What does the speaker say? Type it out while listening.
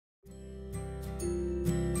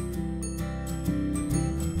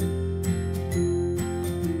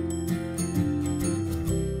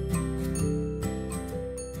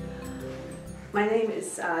My name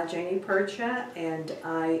is Janie Percha, and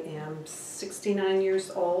I am 69 years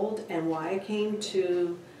old, and why I came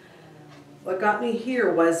to, what got me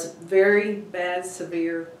here was very bad,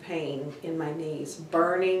 severe pain in my knees,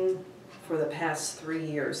 burning for the past 3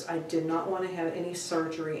 years. I did not want to have any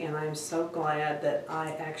surgery, and I'm so glad that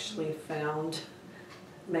I actually found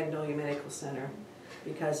Magnolia Medical Center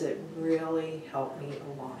because it really helped me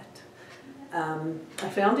a lot. I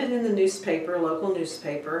found it in the newspaper, local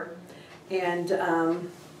newspaper, and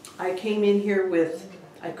I came in here with,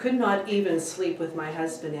 I could not even sleep with my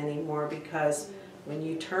husband anymore because when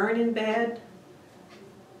you turn in bed,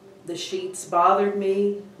 the sheets bothered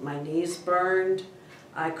me, my knees burned,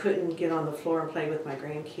 I couldn't get on the floor and play with my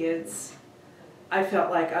grandkids. I felt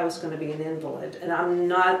like I was going to be an invalid, and I'm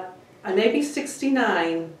not, I may be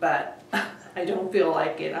 69, but I don't feel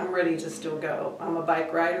like it. I'm ready to still go. I'm a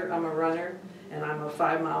bike rider, I'm a runner, and I'm a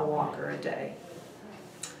 5-mile walker a day.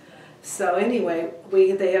 So anyway,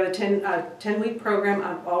 they have a 10-week program.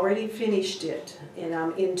 I've already finished it, and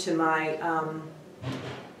I'm into my,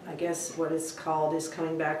 I guess what it's called is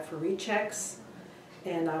coming back for rechecks,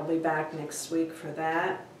 and I'll be back next week for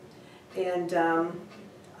that. And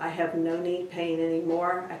I have no knee pain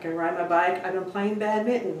anymore. I can ride my bike. I've been playing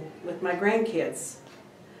badminton with my grandkids,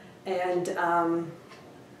 and I'm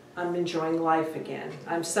enjoying life again.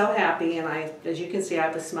 I'm so happy, and as you can see, I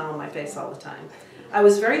have a smile on my face all the time. I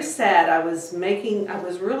was very sad. I was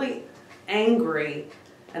really angry,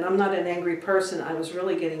 and I'm not an angry person. I was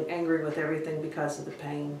really getting angry with everything because of the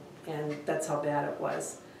pain, and that's how bad it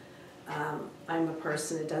was. I'm a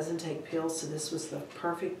person that doesn't take pills, so this was the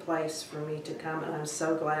perfect place for me to come, and I'm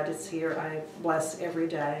so glad it's here. I bless every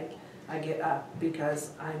day I get up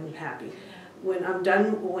because I'm happy. When I'm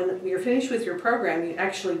done, when you're finished with your program, you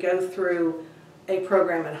actually go through a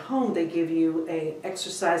program at home. They give you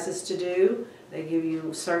exercises to do. They give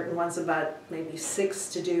you certain ones, about maybe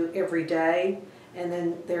 6 to do every day, and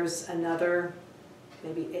then there's another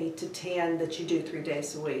maybe 8 to 10 that you do 3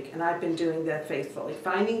 days a week. And I've been doing that faithfully,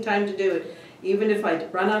 finding time to do it. Even if I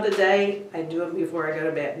run out a day, I do it before I go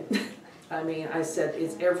to bed. I mean, I said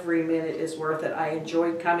every minute is worth it. I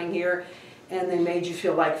enjoyed coming here, and they made you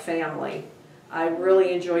feel like family. I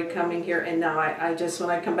really enjoyed coming here, and now I just, when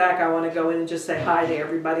I come back, I want to go in and just say hi to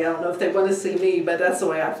everybody. I don't know if they want to see me, but that's the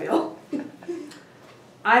way I feel.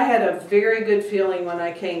 I had a very good feeling when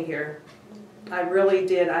I came here. I really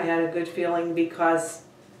did. I had a good feeling because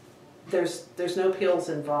there's no pills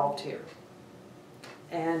involved here.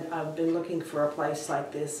 And I've been looking for a place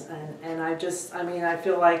like this, and I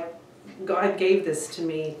feel like God gave this to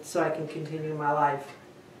me so I can continue my life.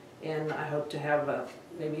 And I hope to have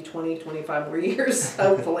maybe 20, 25 more years,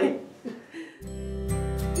 hopefully.